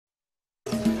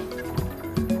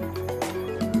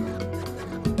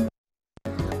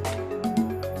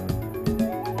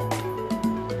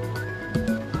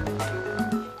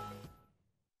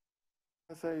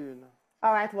answer you now.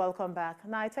 All right, welcome back.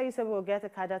 Now, I tell you, so we'll get a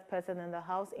cadet person in the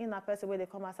house. In that person where they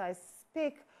come outside,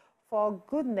 speak for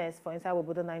goodness for inside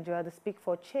Oputa, Nigeria, to speak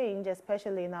for change,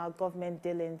 especially in our government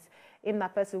dealings. In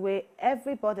that person where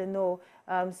everybody know,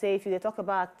 say, if you talk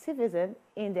about activism,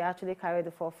 they actually carry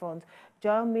the forefront.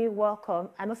 Join me, welcome.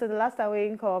 I know, so the last time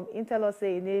we come, tell us,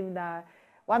 say, name now.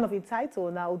 One of the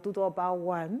title now, Odudu about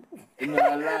one. No,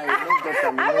 I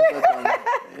lie.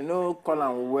 You know, call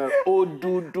him well.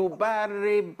 Odudu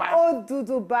Bareba.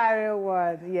 Odudu Bare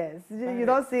one, yes. You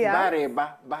don't see her?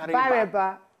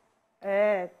 Bareba.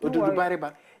 Odudu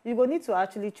Bareba. You will need to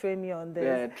actually train me on this.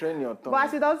 Yeah, train your tongue. But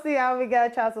as you don't see how we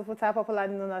get a chance to put our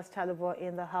popularly known as Charlyboy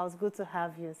in the house. Good to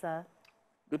have you, sir.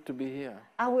 Good to be here.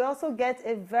 And we also get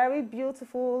a very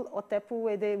beautiful Otepu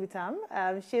Wede with him.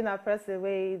 She now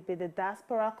Pressway be the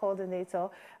diaspora coordinator.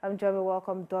 I'm Joey.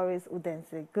 Welcome, Doris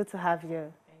Udensi. Good to have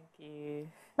you. Thank you.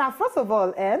 Now, first of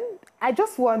all, I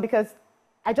just want, because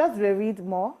I just reread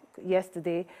more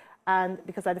yesterday, and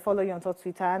because I follow you on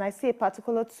Twitter, and I see a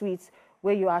particular tweet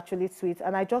where you actually tweet,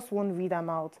 and I just won't read them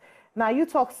out. Now, you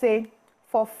talk, say,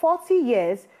 for 40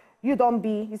 years, you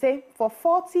say, for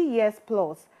 40 years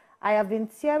plus, I have been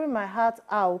tearing my heart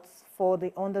out for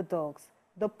the underdogs,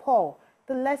 the poor,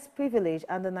 the less privileged,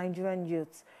 and the Nigerian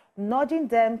youths, nudging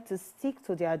them to stick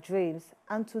to their dreams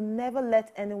and to never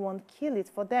let anyone kill it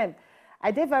for them. I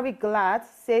did very glad,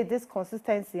 say this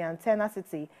consistency and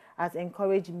tenacity has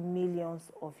encouraged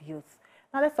millions of youth.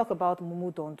 Now let's talk about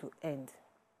Mumu Don to end.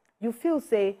 You feel,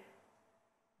 say,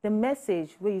 the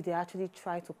message where they actually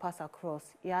try to pass across,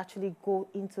 it actually go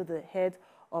into the head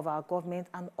of our government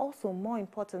and also, more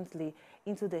importantly,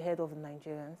 into the head of the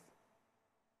Nigerians?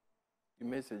 The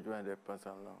message where they pass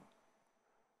along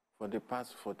for the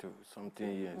past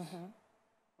 40-something years.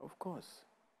 Of course.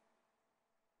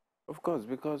 Of course,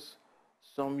 because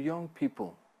some young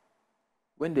people,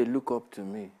 when they look up to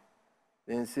me,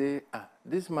 they say,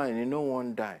 this man, he no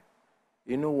won't die.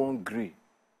 He no won't agree.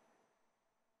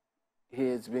 He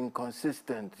has been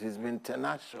consistent. He's been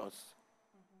tenacious.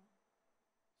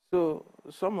 So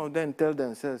some of them tell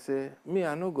themselves, say, me,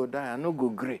 I no go die, I no go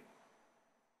grey.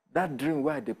 That dream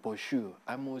where they pursue,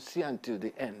 I must see until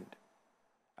the end.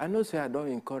 I know, say, I don't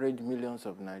encourage millions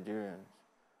of Nigerians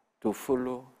to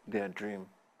follow their dream,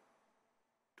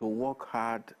 to work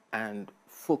hard and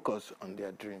focus on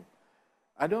their dream.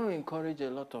 I don't encourage a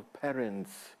lot of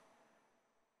parents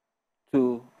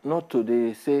to, not to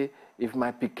they say, if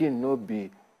my pikin no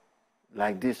be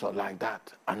like this or like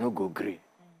that, I no go grey.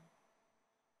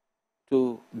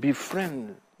 To be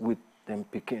friend with them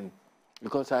pikin.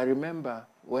 Because I remember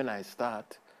when I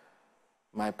start,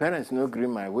 my parents no agree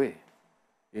my way.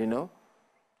 You know,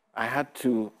 I had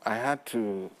to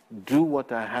do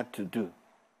what I had to do.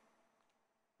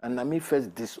 And I me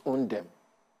first disown them.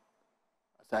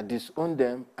 As I disown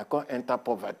them, I can't enter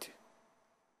poverty.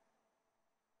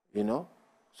 You know?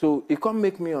 So it can't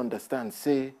make me understand,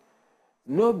 say,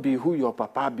 no be who your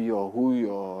papa be or who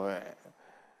your,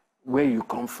 where you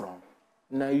come from.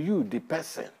 Now you, the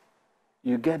person,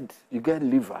 you get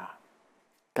liver.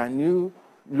 Can you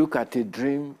look at a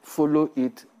dream, follow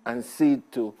it, and see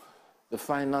it to the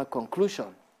final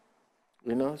conclusion?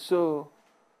 You know, so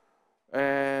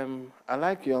I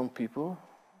like young people.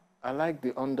 I like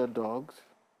the underdogs,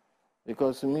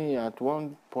 because me, at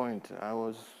one point, I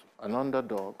was an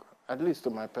underdog, at least to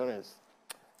my parents.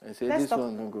 And say, this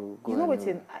one will go you know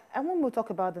anywhere. what, I want to talk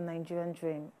about the Nigerian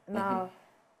dream. Now,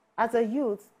 as a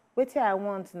youth, what I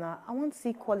want now, I want to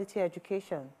see quality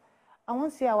education. I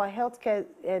want to see our healthcare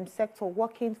sector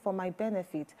working for my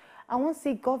benefit. I want to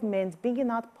see government bringing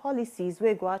out policies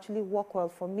where it will actually work well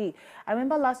for me. I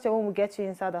remember last year when we get you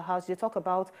inside the house, you talk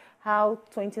about how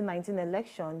 2019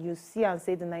 election, you see and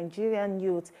say the Nigerian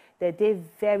youth, that they're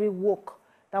very woke.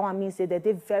 That one means that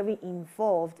they're very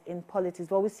involved in politics.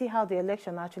 But we see how the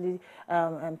election actually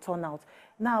turned out.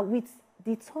 Now, with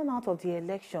the turnout of the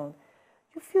election,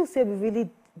 you feel, say, we really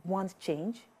want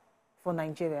change for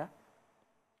Nigeria?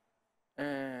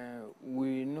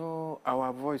 We know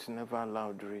our voice never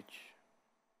allowed reach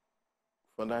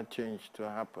for that change to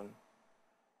happen.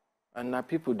 And now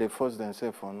people, they force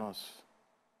themselves on us.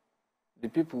 The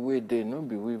people where they no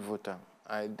be we voter,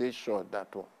 they sure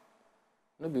that one.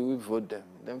 No be we vote them,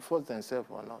 then force themselves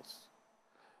on us.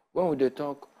 When they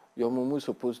talk, your Mumu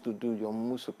supposed to do, your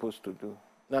Mumu supposed to do.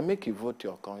 Now make you vote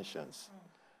your conscience.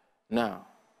 Now,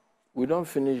 we don't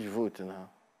finish vote now.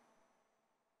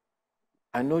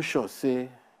 I know sure say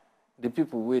the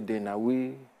people where they now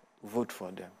we vote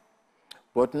for them.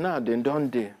 But now they don't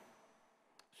dare.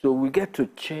 So we get to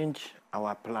change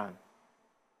our plan.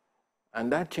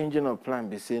 And that changing of plan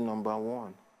be say, number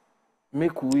one,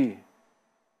 make we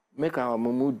make our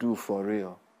Mumu do for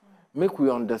real. Make we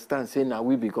understand, say, now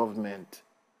we be government.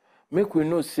 Make we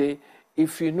know, say,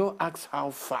 if you know, ask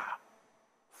how far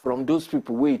from those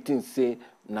people waiting, say,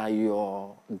 now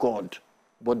your God.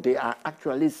 But they are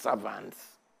actually servants.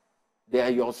 They are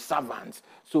your servants.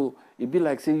 So it be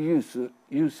like, say,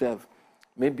 you self,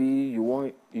 maybe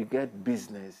you get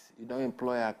business. You don't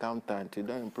employ accountant. You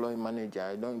don't employ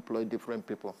manager. You don't employ different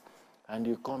people. And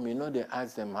you come, you know, they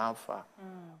ask them how far.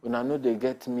 When I know they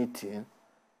get meeting,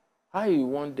 how you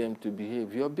want them to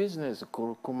behave? Your business,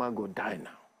 Kuma, go die now.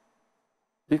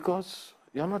 Because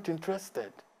you're not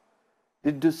interested.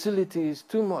 The docility is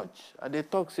too much. And they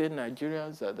talk, say,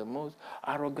 Nigerians are the most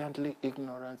arrogantly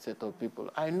ignorant set of people.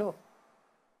 I know.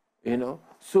 You know?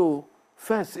 So,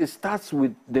 first, it starts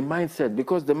with the mindset.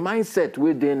 Because the mindset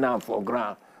we're there now for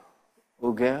ground.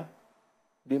 Okay?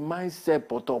 The mindset,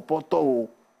 poto.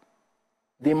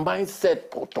 The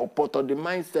mindset, poto. The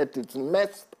mindset is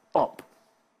messed up.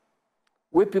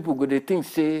 Where people go, they think,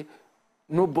 say,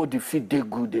 nobody feel they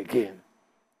good again.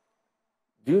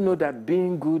 Do you know that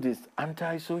being good is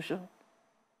anti-social?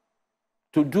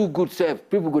 To do good self,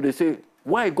 people go, they say,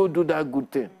 why go do that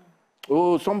good thing?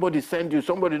 Oh, somebody send you,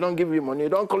 somebody don't give you money,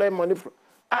 don't collect money from...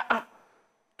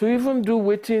 To even do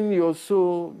waiting your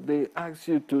soul, they ask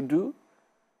you to do,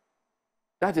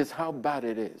 that is how bad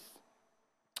it is.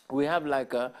 We have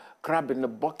like a crab in the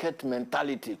bucket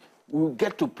mentality. We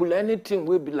get to pull anything,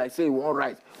 we'll be like, say, you want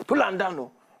rice. Pull and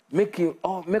down, make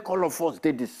all of us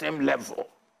stay the same level.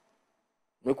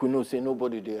 Make we know, say,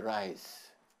 nobody, they rise.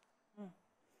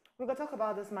 We're going to talk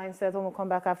about this mindset when we come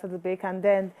back after the break, and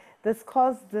then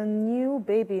discuss the new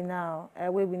baby now,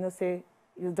 where we know, say,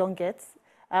 you don't get.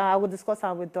 I will discuss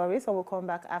that with Doris, so we'll come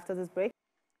back after this break.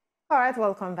 All right,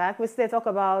 welcome back. We still talk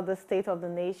about the state of the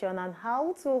nation and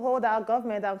how to hold our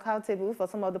government accountable for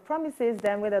some of the promises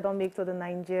then where they don't make to the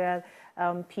Nigerian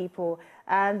people.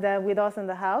 And with us in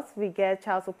the house, we get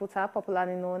Charles Oputa,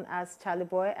 popularly known as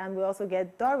Charlyboy, and we also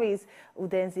get Doris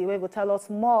Udenzi, who will tell us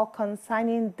more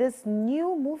concerning this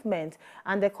new movement,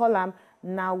 and they call them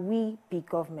Now We Be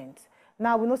Government.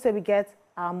 Now, we know say we get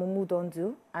our Mumu Don't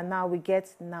Do, and now we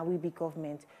get Now We Be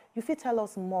Government. You feel tell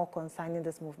us more concerning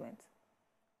this movement?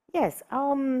 Yes,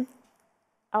 our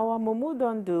Mumu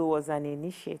Don't Do was an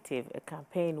initiative, a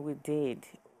campaign we did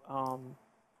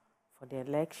for the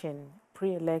election,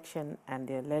 pre-election and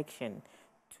the election,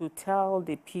 to tell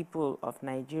the people of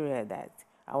Nigeria that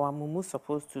our Mumu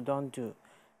supposed to don't do.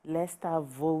 Let's start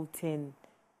voting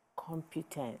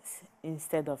competence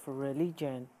instead of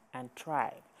religion and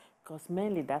tribe, because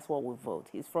mainly that's what we vote.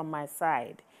 He's from my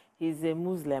side. He's a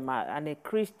Muslim and a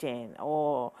Christian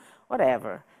or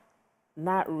whatever.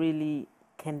 Not really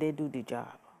can they do the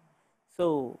job.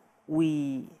 So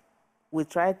we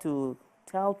try to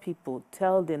tell people,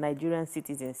 tell the Nigerian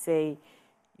citizens, say,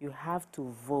 you have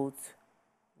to vote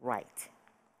right.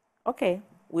 Okay,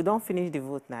 we don't finish the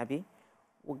vote, Nabi.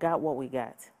 We got what we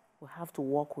got. We have to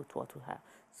work with what we have.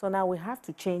 So now we have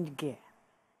to change gear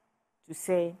to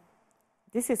say,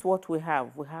 this is what we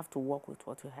have. We have to work with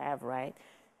what we have, right?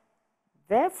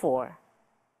 Therefore,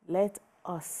 let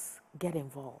us get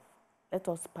involved. Let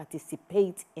us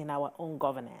participate in our own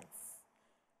governance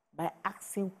by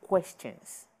asking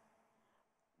questions,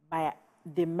 by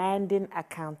demanding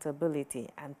accountability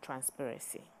and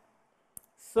transparency.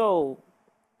 So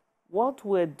what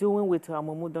we're doing with our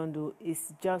Mumu Don't Do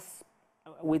is just,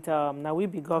 with Now We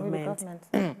Be Government,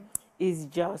 is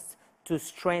just to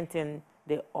strengthen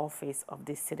the office of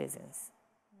the citizens.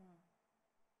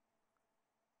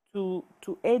 To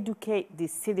educate the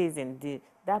citizen,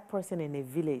 that person in a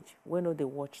village, we know they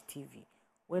watch TV,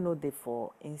 we know they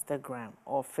for Instagram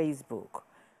or Facebook,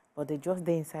 but they just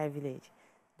there inside village.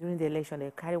 During the election,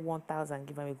 they carry 1,000,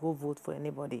 give them, go vote for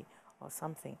anybody or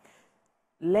something.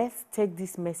 Let's take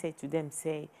this message to them,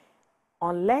 say,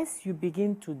 unless you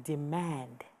begin to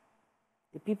demand,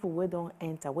 the people who don't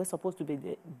enter, we're supposed to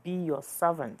be your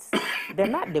servants. They're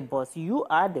not the boss. You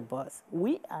are the boss.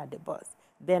 We are the boss.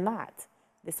 They're not.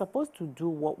 They're supposed to do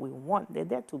what we want. They're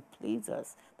there to please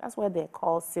us. That's why they're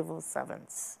called civil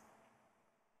servants.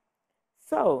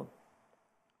 So,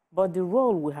 but the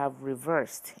role we have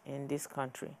reversed in this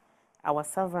country. Our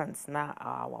servants now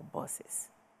are our bosses.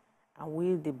 And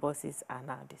we, the bosses, are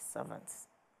now the servants.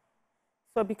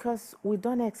 So because we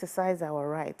don't exercise our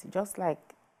right, just like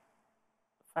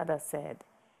Father said,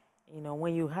 you know,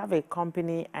 when you have a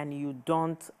company and you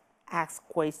don't ask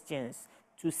questions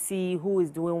to see who is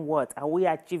doing what, are we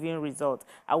achieving results?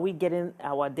 Are we getting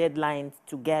our deadlines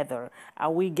together?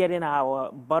 Are we getting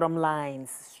our bottom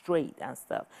lines straight and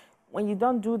stuff? When you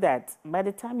don't do that, by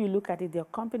the time you look at it, your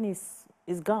company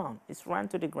is gone. It's run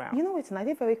to the ground. You know, it's not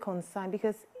very concerned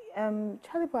because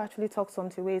Charlyboy actually talked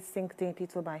something where it sink deep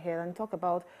into my head and talk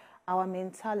about our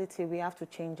mentality. We have to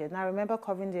change it. And I remember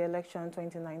covering the election in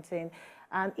 2019,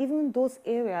 and even those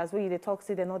areas where they talk,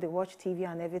 say they know they watch TV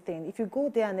and everything. If you go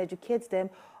there and educate them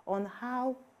on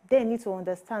how they need to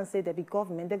understand, say they be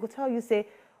government, they go tell you, say,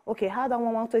 okay, how do I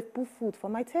want to put food for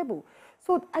my table?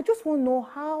 So I just want to know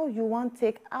how you want to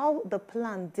take out the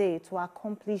plan day to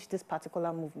accomplish this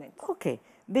particular movement. Okay,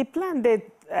 the plan day,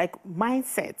 like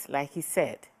mindset, like he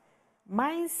said,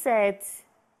 mindset,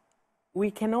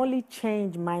 we can only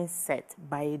change mindset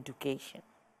by education.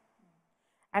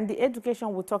 And the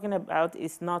education we're talking about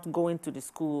is not going to the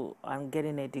school and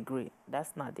getting a degree.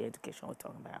 That's not the education we're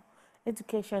talking about.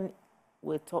 Education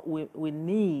we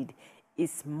need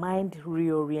is mind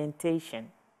reorientation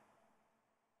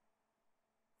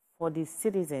for the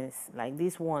citizens, like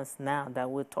these ones now that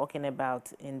we're talking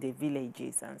about in the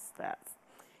villages and stuff.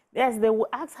 Yes, they will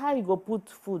ask how you go put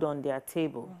food on their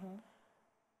table.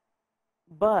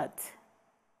 But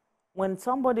when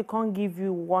somebody can't give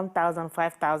you 1,000,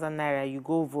 5,000 naira, you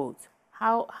go vote.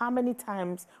 How many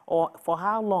times or for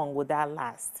how long would that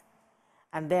last?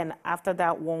 And then after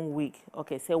that 1 week,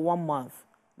 okay, say 1 month,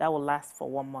 that will last for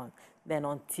 1 month. Then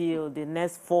until the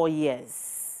next 4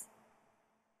 years,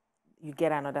 you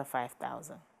get another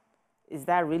 5,000. Is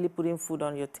that really putting food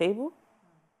on your table?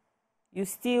 You're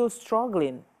still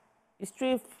struggling. You're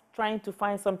still trying to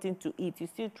find something to eat. You're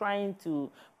still trying to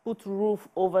put roof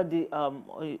over the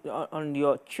on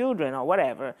your children or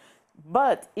whatever.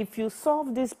 But if you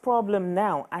solve this problem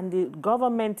now and the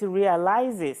government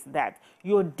realizes that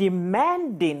you're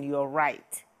demanding your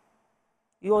right,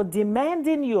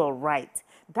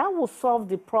 that will solve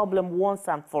the problem once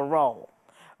and for all.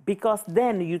 Because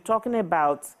then you're talking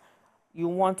about you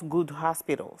want good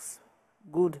hospitals,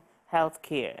 good health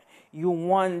care, you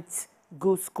want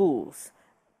good schools.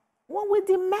 When we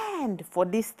demand for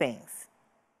these things,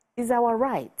 is our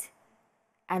right,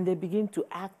 and they begin to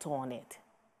act on it.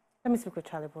 Let me speak with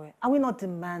Charlyboy. Are we not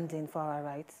demanding for our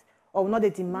rights? Or not a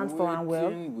demand for our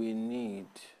will? We need,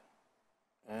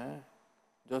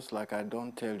 just like I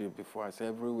don't tell you before, I say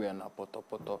everywhere na poto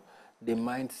poto. The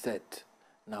mindset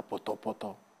na poto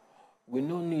poto. We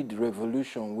don't need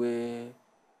revolution where,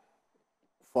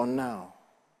 for now,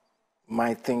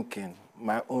 my thinking,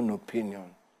 my own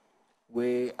opinion,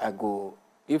 where I go,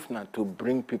 if not to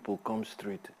bring people come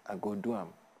street, I go do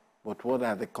them. But what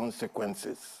are the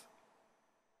consequences?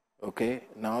 Okay,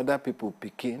 now other people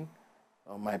picking,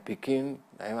 or my picking,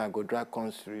 now I go drag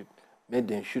come street, make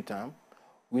them shoot them.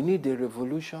 We need the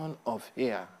revolution of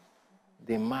here,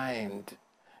 the mind,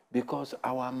 because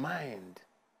our mind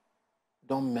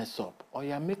don't mess up. Or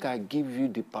yeah, make I give you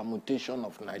the permutation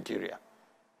of Nigeria.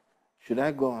 Should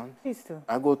I go on? Please do.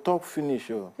 I go talk finish.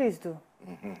 Oh. Please do.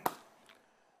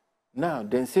 Now,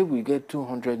 then say we get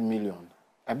 200 million.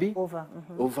 Abi? Over.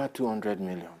 Over 200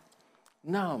 million.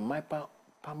 Now, my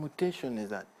permutation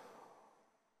is that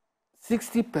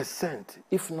 60%,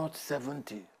 if not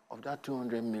 70%, of that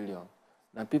 200 million,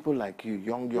 now people like you,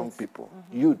 young people,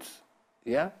 youths,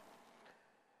 yeah?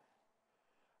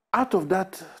 Out of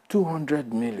that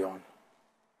 200 million,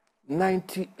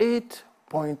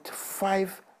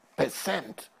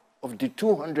 98.5% of the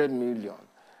 200 million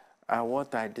are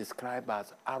what I describe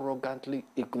as arrogantly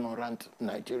ignorant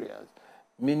Nigerians.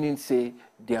 Meaning, say,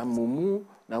 they are Mumu,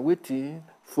 now waiting,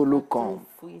 follow come,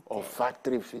 or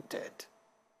factory fitted.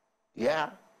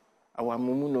 Yeah? Our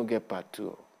Mumu no get part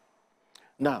 2.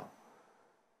 Now,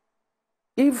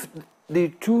 if the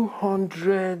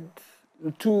 200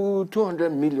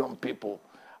 million people,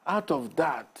 out of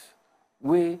that,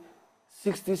 we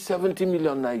 60, 70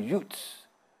 million are youths,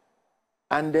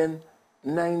 and then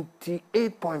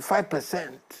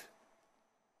 98.5%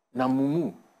 na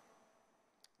Mumu.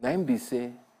 Now be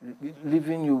say,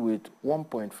 leaving you with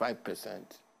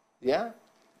 1.5%. Yeah?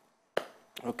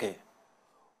 Okay.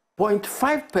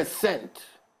 0.5%,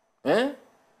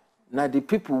 now the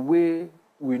people we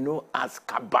know as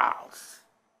cabals.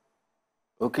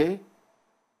 Okay?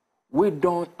 We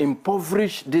don't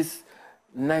impoverish this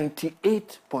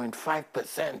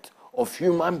 98.5% of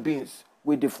human beings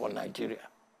we do for Nigeria.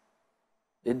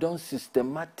 They don't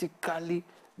systematically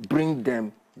bring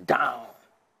them down.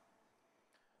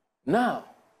 Now,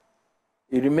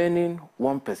 the remaining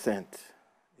 1%,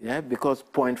 yeah, because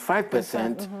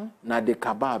 0.5% now the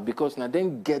cabal, because now they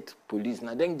get police,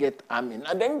 now they get army,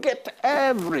 now they get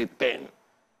everything.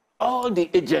 All the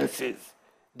agencies,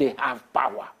 they have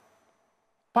power.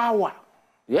 Power,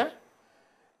 yeah?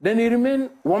 Then it remains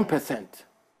 1%.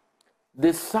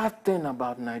 The sad thing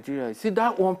about Nigeria, see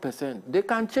that 1%, they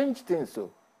can change things, so.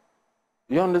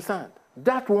 You understand?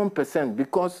 That 1%,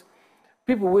 because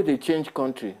People where they change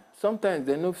country, sometimes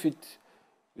they no fit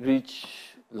reach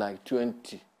like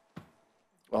 20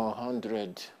 or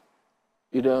 100.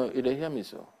 You don't hear me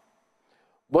so?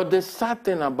 But the sad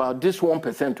thing about this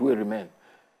 1% will remain.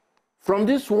 From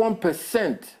this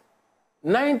 1%,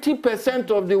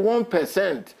 90% of the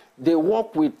 1%, they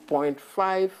work with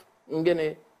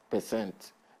 0.5%.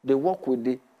 They work with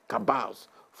the cabals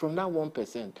from that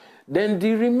 1%. Then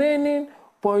the remaining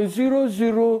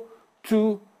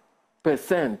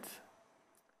 0.002%,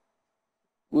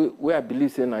 we I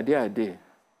believe say na day a day.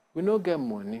 We no get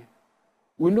money.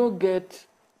 We no get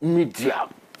media.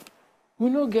 We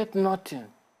no get nothing.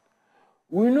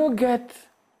 We no get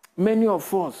many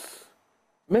of us.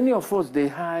 Many of us they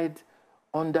hide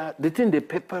under the thing they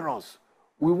pepper us.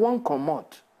 We won't come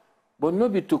out, but no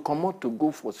be to come out to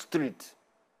go for street.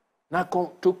 Now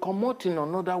to come out in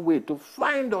another way, to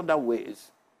find other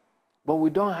ways. But we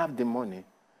don't have the money.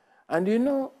 And you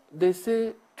know, they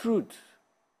say truth,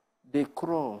 they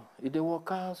crawl, they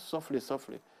walk out softly,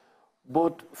 softly.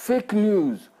 But fake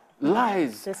news,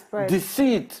 lies,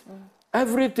 deceit,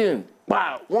 everything.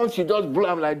 Wow, once you just blow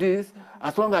them like this,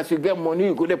 as long as you get money,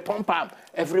 you go to pump them.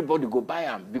 Everybody go buy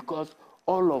them because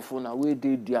all of them are where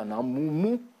they are now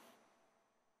Mumu.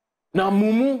 Now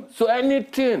Mumu, so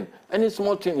anything, any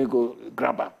small thing you go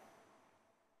grab them.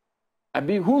 I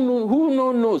be who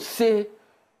no say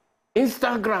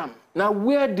Instagram. Now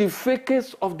where the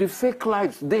fakest of the fake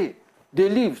lives they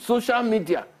live, social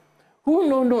media. Who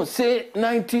no say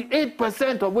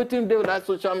 98% of what they do that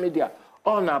social media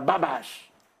on a babash.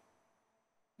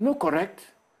 No correct.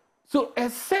 So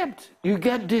except you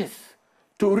get this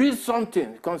to read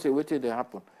something, you can't say what did they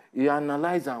happen. You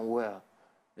analyze them well.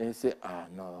 Then you say,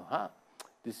 no,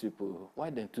 these people, why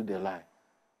don't they lie?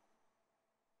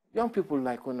 Young people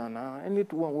like Onana,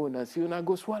 anyone wanna see Ona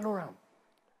go swallow them.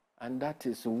 And that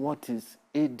is what is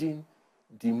aiding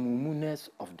the mumuness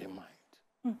of the mind.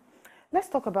 Let's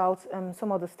talk about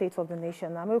some of the states of the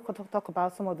nation. I'm going to talk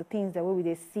about some of the things that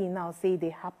we see now, say they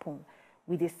happen.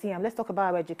 We see them. Let's talk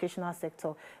about our educational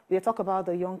sector. We talk about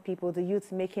the young people, the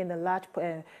youth making a large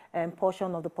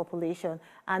portion of the population.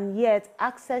 And yet,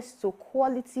 access to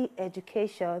quality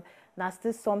education, that's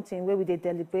still something where we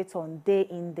deliberate on day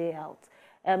in, day out.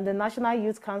 The National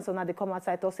Youth Council, now they come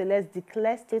outside to say, let's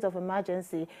declare state of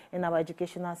emergency in our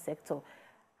educational sector.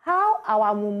 How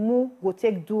our Mumu will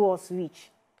take do us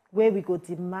reach, where we go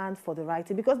demand for the right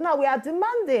thing? Because now we are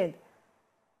demanding.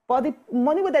 But the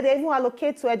money that they even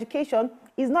allocate to education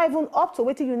is not even up to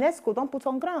what UNESCO don't put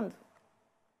on ground.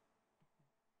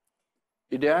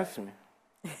 Did they ask me?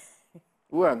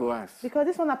 Who I go ask? Because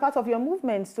this one are part of your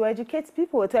movement to educate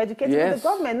people, to educate the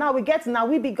government. Now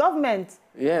we be government.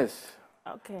 Yes.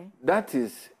 Okay. That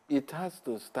is, it has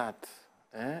to start.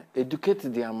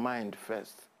 Educate their mind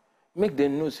first. Make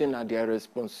them know saying that their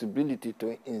responsibility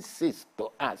to insist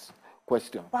to ask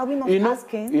questions. But are we not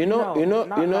asking? Not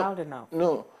loud enough.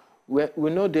 No, we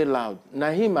know they're loud.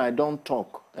 Now him, I don't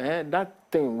talk. That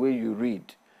thing where you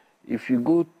read, if you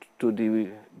go to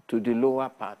the lower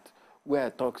part where I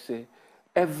talk, say,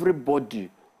 everybody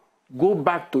go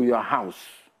back to your house.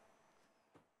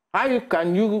 How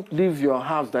can you leave your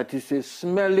house that is a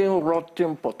smelling,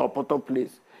 rotten, poto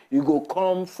place? You go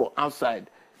come for outside.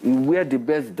 You wear the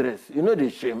best dress. You know the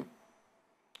shame.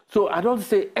 So I don't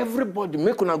say everybody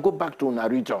make una go back to una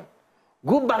region.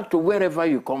 Go back to wherever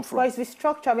you come from. But it's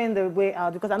restructuring the way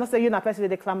out, because I know say you're not person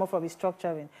with the clamor for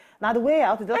restructuring. Now the way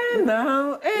out is just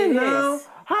now.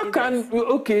 How can you,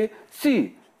 okay,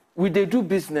 see, we they do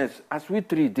business as we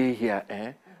 3 days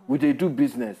here, we they do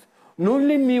business. No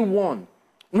only me one,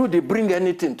 no they bring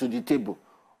anything to the table.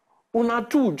 Una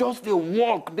two just they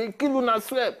walk, they kill una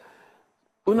sweat.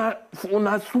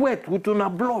 Una sweat with una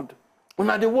blood.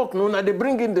 Una they work, no, una they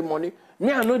bring in the money.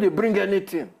 Me, I know they bring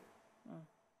anything.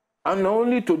 And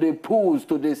only to the pose,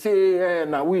 to they say,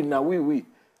 now we.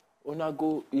 Una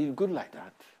go, it's good like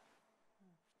that.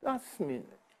 That's me.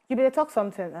 You better talk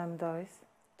something, Doris,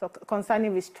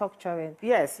 concerning restructuring.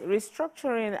 Yes,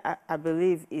 restructuring, I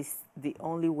believe, is the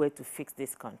only way to fix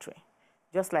this country.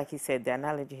 Just like he said, the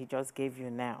analogy he just gave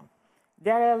you now.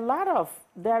 There are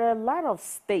a lot of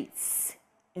states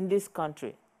in this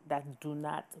country that do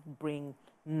not bring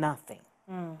nothing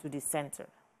to the center,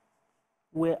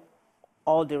 where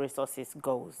all the resources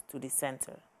goes to the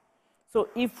center. So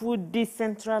if we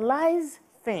decentralize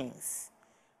things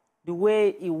the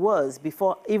way it was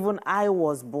before even I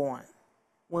was born,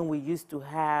 when we used to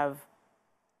have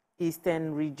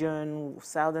Eastern region,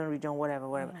 Southern region,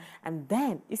 whatever. And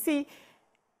then, you see,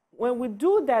 when we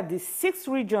do that, the 6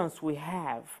 regions we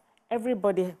have,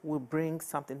 everybody will bring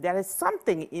something. There is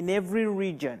something in every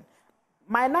region.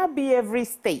 Might not be every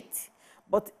state,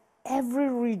 But every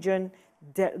region,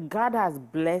 God has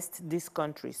blessed this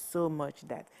country so much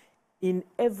that in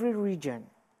every region,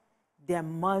 there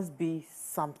must be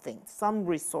something, some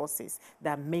resources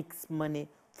that makes money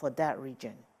for that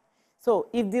region. So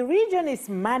if the region is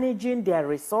managing their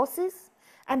resources,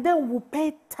 and then we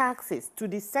pay taxes to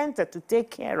the center to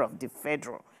take care of the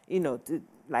federal,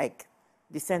 like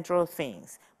the central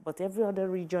things. But every other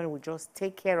region will just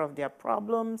take care of their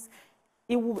problems.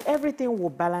 Everything will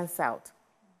balance out,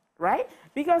 right?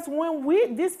 Because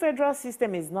when this federal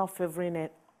system is not favoring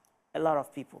a lot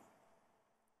of people.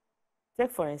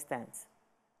 Take, for instance,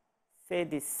 say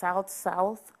the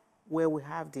South, where we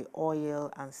have the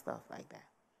oil and stuff like that.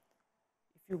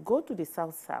 If you go to the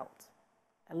South,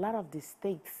 a lot of the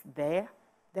states there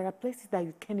are places that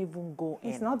you can't even go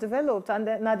in. It's not developed, and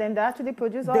then they actually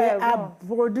produce oil. They are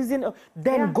producing.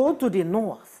 Then go to the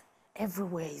North.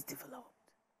 Everywhere is developed.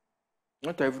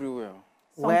 Not everywhere.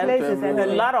 A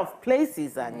lot of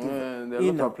places are developed. There are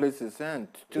a lot of places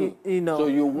sent too. So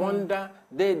you wonder,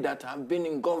 they that have been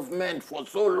in government for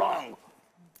so long,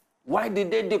 why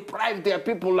did they deprive their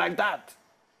people like that?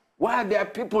 Why are their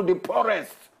people the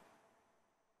poorest?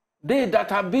 They that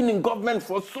have been in government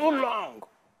for so long.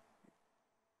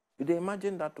 Did they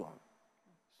imagine that one?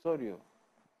 Sorry.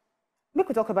 We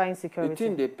could talk about insecurity. It's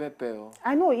in the pepper.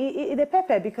 I know, it's the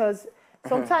pepper, because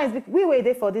sometimes we wait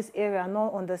there for this area and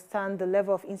not understand the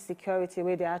level of insecurity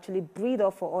where they actually breed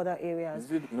up for other areas.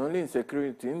 Is it not only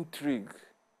insecurity, intrigue,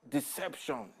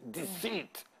 deception,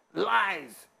 deceit,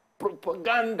 lies,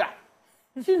 propaganda?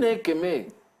 It's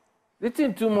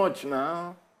in too much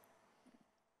now.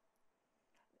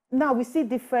 Now we see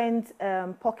different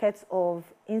pockets of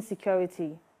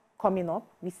insecurity coming up.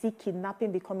 We see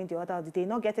kidnapping becoming the order of the day.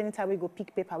 Not get any time we go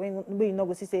pick paper. When you know,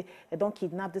 we say they don't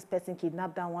kidnap this person,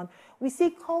 kidnap that one. We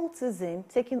see cultism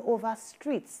taking over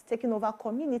streets, taking over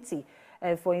community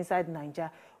for inside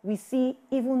Nigeria. We see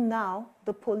even now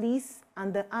the police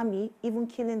and the army even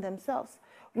killing themselves.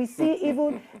 We see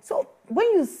even, so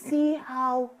when you see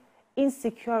how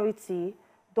insecurity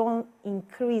don't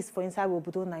increase for inside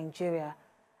Oputa, Nigeria,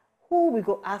 who we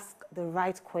go ask the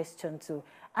right question to?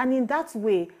 And in that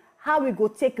way, how we go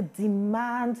take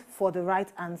demand for the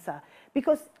right answer?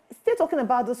 Because still talking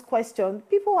about this question,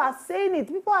 people are saying it,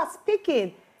 people are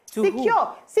speaking.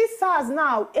 Secure. See SARS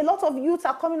now, a lot of youths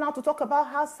are coming out to talk about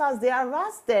how SARS, they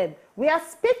harassed them. We are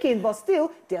speaking, but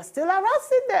still, they're still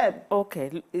harassing them.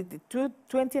 Okay, the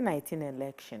 2019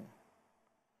 election,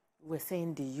 we're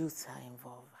saying the youths are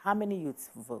involved. How many youths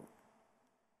vote?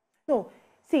 No,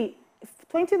 see,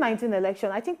 2019 election,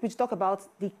 I think we should talk about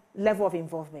the level of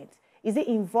involvement. Is it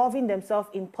involving themselves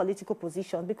in political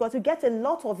positions? Because you get a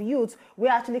lot of youths who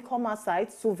actually come outside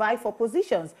to vie for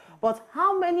positions. But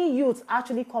how many youths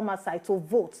actually come outside to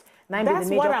vote?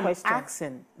 That's what I'm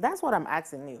asking. That's what I'm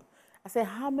asking you. I said,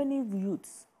 how many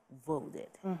youths voted?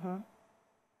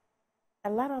 A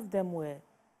lot of them were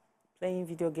playing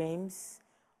video games,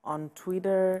 on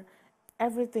Twitter,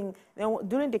 everything.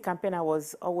 During the campaign, I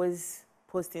was always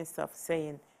posting stuff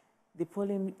saying,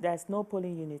 there's no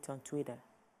polling unit on Twitter.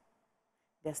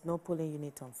 There's no polling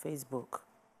unit on Facebook.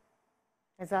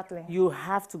 Exactly. You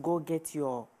have to go get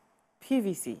your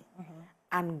PVC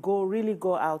and really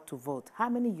go out to vote. How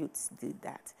many youths did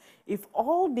that? If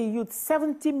all the youths,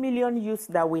 70 million youths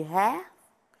that we have,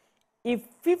 if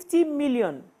 50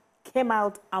 million came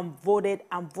out and voted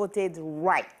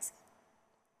right,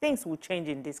 things will change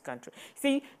in this country.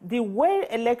 See, the way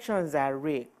elections are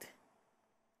rigged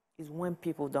is when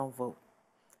people don't vote.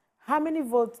 How many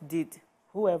votes did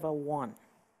whoever won?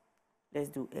 Let's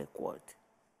do a quote.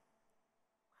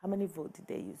 How many votes did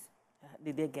they use?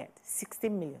 Did they get? 60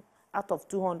 million out of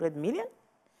 200 million?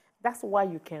 That's why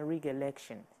you can rig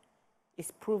elections.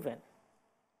 It's proven.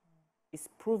 It's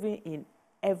proven in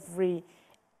every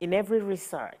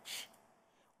research.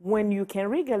 When you can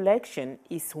rig election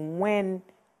is when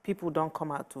people don't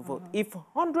come out to vote. If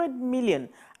 100 million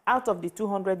out of the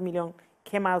 200 million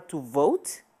came out to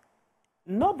vote,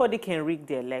 nobody can rig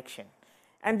the election.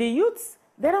 And the youths,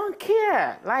 they don't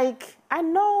care. Like, I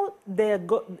know they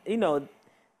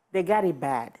got it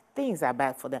bad. Things are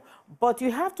bad for them. But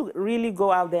you have to really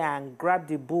go out there and grab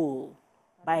the bull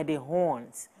by the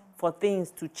horns for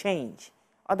things to change.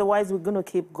 Otherwise, we're going to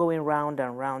keep going round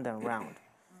and round and round.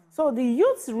 So the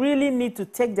youths really need to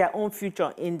take their own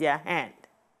future in their hand,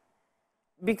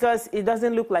 because it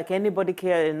doesn't look like anybody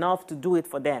cares enough to do it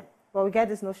for them. But we get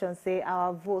this notion, say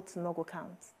our votes no go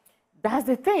count. That's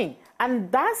the thing.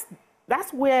 And that's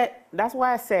why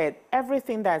I said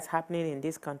everything that's happening in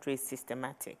this country is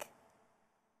systematic.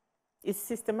 It's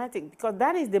systematic because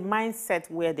that is the mindset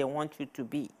where they want you to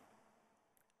be.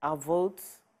 Our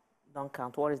votes don't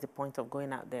count. What is the point of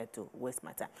going out there to waste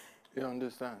my time? You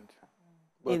understand?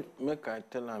 But make I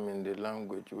tell them in the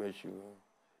language where she will.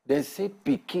 They say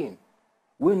Pekin.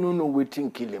 We no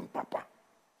waiting kill him, Papa.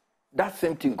 That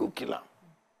same thing go kill him.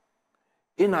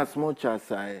 In as much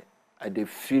as I dey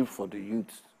feel for the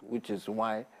youth, which is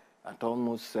why at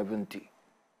almost 70,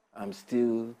 I'm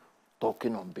still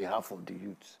talking on behalf of the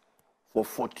youth. For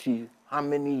 40, how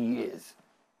many years?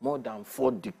 More than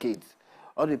 4 decades.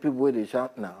 All the people where they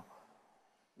shout now,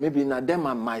 maybe now them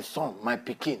and my son, my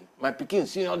Pekin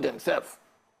senior themselves.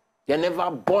 They never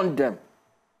born them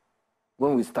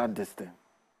when we start this thing.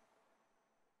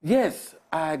 Yes,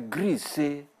 I agree,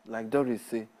 say, like Doris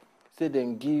say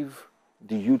then give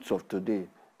the youths of today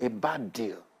a bad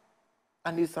deal.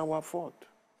 And it's our fault.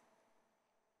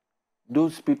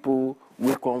 Those people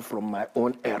will come from my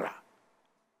own era,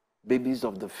 babies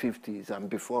of the 50s and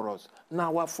before us,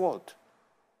 now our fault.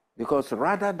 Because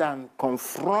rather than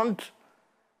confront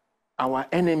our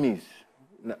enemies,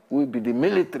 will be the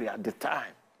military at the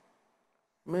time,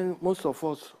 most of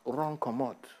us run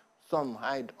commot. Some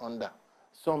hide under.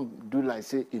 Some do like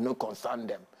say, concern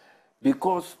them.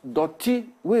 Because dirty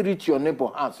will reach your neighbor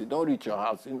house. You don't reach your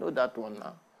house. You know that one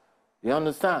now. You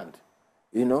understand?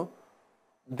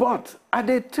 But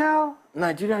they tell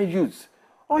Nigerian youths,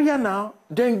 oh yeah now,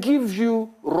 then give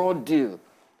you raw deal.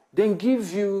 Then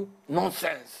give you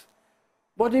nonsense.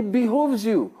 But it behoves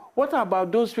you. What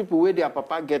about those people where their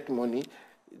papa get money,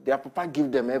 their papa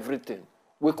give them everything?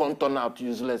 We can't turn out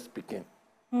useless speaking.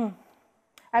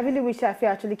 I really wish I could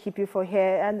actually keep you for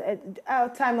here. And our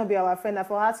time will be our friend. I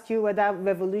will ask you whether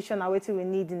revolution or what we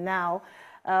need now.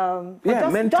 Yeah,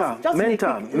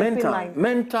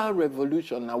 mental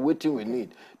revolution are what we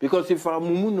need. Because if our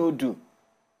Mumu no do,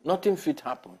 nothing fit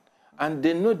happen. And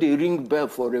they know they ring bell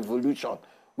for revolution.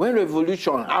 When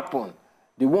revolution happen,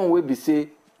 the one will be say,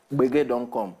 Bege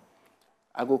don't come.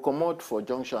 I go come out for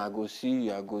junction, I go see,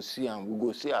 and we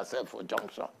go see ourselves for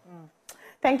junction.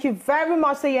 Thank you very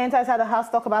much. So you enter inside the house,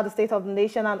 talk about the state of the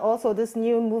nation and also this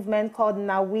new movement called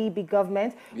Now We Be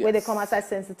Government, where they come outside,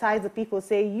 sensitize the people,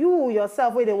 say, you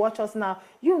yourself, where they watch us now,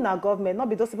 you now government, not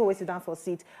be those people waiting down for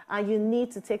seat. And you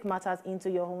need to take matters into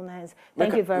your own hands.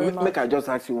 Thank you very much. Make I just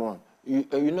ask you one.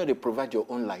 You know they provide your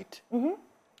own light.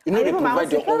 You know and they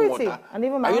provide your own water. And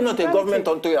even Are you not a government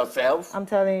unto yourself? I'm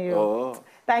telling you. Oh.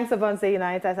 Thanks, everyone. Say you now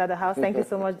enter inside the house. Thank you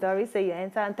so much, Doris. Say you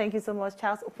enter. And thank you so much,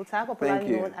 Charles Oputa, popularly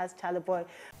known as Charlyboy.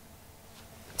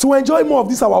 To enjoy more of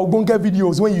these our Ogbonge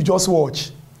videos when you just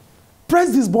watch,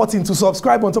 press this button to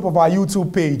subscribe on top of our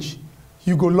YouTube page.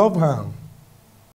 You go love am.